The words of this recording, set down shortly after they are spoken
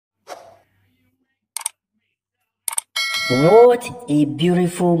What a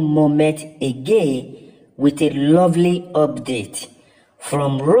beautiful moment again with a lovely update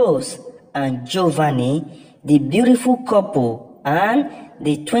from Rose and Giovanni, the beautiful couple and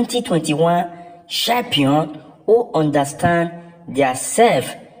the 2021 champion who understand their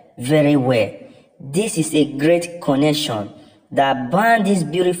self very well. This is a great connection that binds these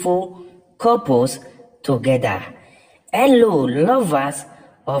beautiful couples together. Hello lovers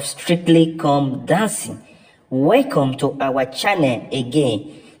of Strictly Come Dancing. Welcome to our channel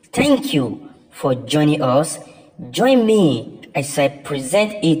again. Thank you for joining us. Join me as I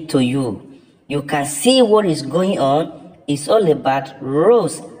present it to you. You can see what is going on. It's all about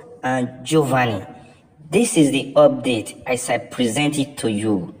Rose and Giovanni. This is the update as I present it to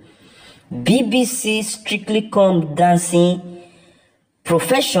you. BBC Strictly Come Dancing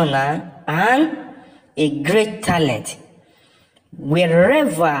professional and a great talent.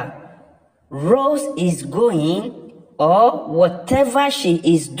 Wherever Rose is going or whatever she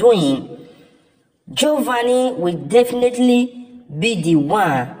is doing, Giovanni will definitely be the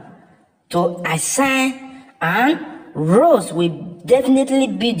one to assign, and Rose will definitely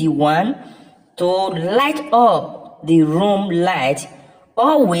be the one to light up the room light,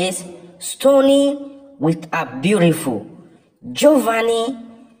 always stunning with a beautiful. Giovanni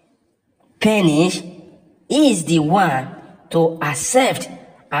Pernice is the one to accept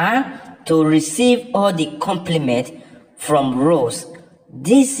and to receive all the compliments from Rose.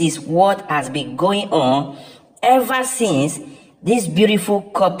 This is what has been going on ever since this beautiful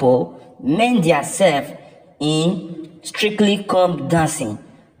couple made themselves in Strictly Come Dancing,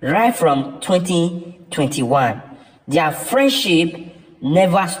 right from 2021. Their friendship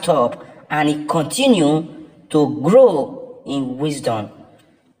never stopped and it continued to grow in wisdom.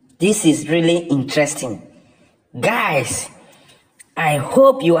 This is really interesting. Guys, I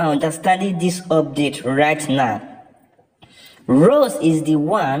hope you are understanding this update right now. Rose is the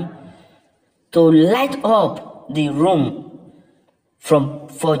one to light up the room for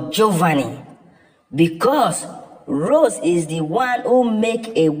Giovanni, because Rose is the one who make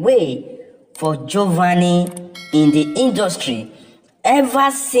a way for Giovanni in the industry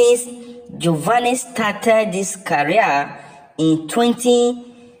ever since Giovanni started this career in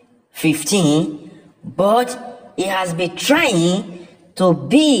 2015, but he has been trying to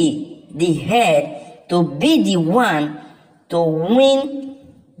be the head, to be the one to win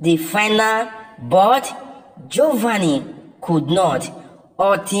the final, but Giovanni could not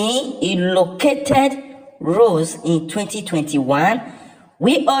until he located Rose in 2021.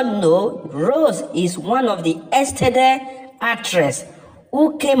 We all know Rose is one of the yesterday actresses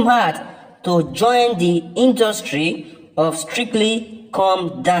who came out to join the industry of Strictly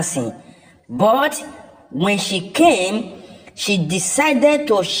Come Dancing. But when she came, she decided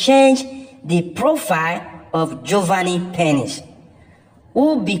to change the profile of Giovanni Pernice,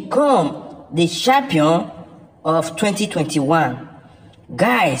 who became the champion of 2021.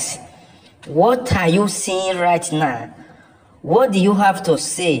 Guys, what are you seeing right now? What do you have to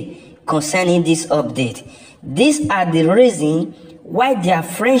say concerning this update? These are the reasons why their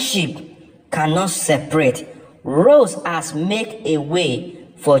friendship cannot separate. Rose has made a way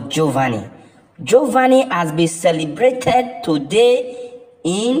for Giovanni. Giovanni has been celebrated today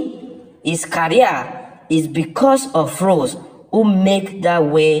in his career is because of Rose, who make that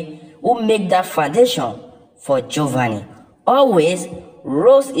way, who make that foundation for Giovanni. Always,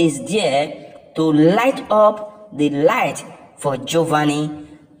 Rose is there to light up the light for Giovanni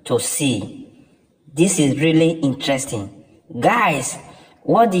to see. This is really interesting. Guys,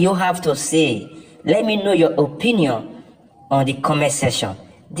 what do you have to say? Let me know your opinion on the comment section.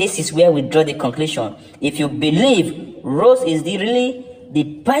 This is where we draw the conclusion. If you believe Rose is really the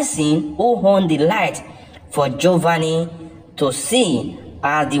person who won the light for Giovanni to see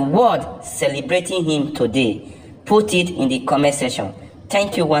as the world celebrating him today, put it in the comment section.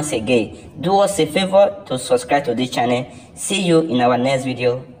 Thank you once again. Do us a favor to subscribe to this channel. See you in our next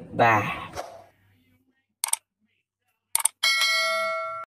video. Bye.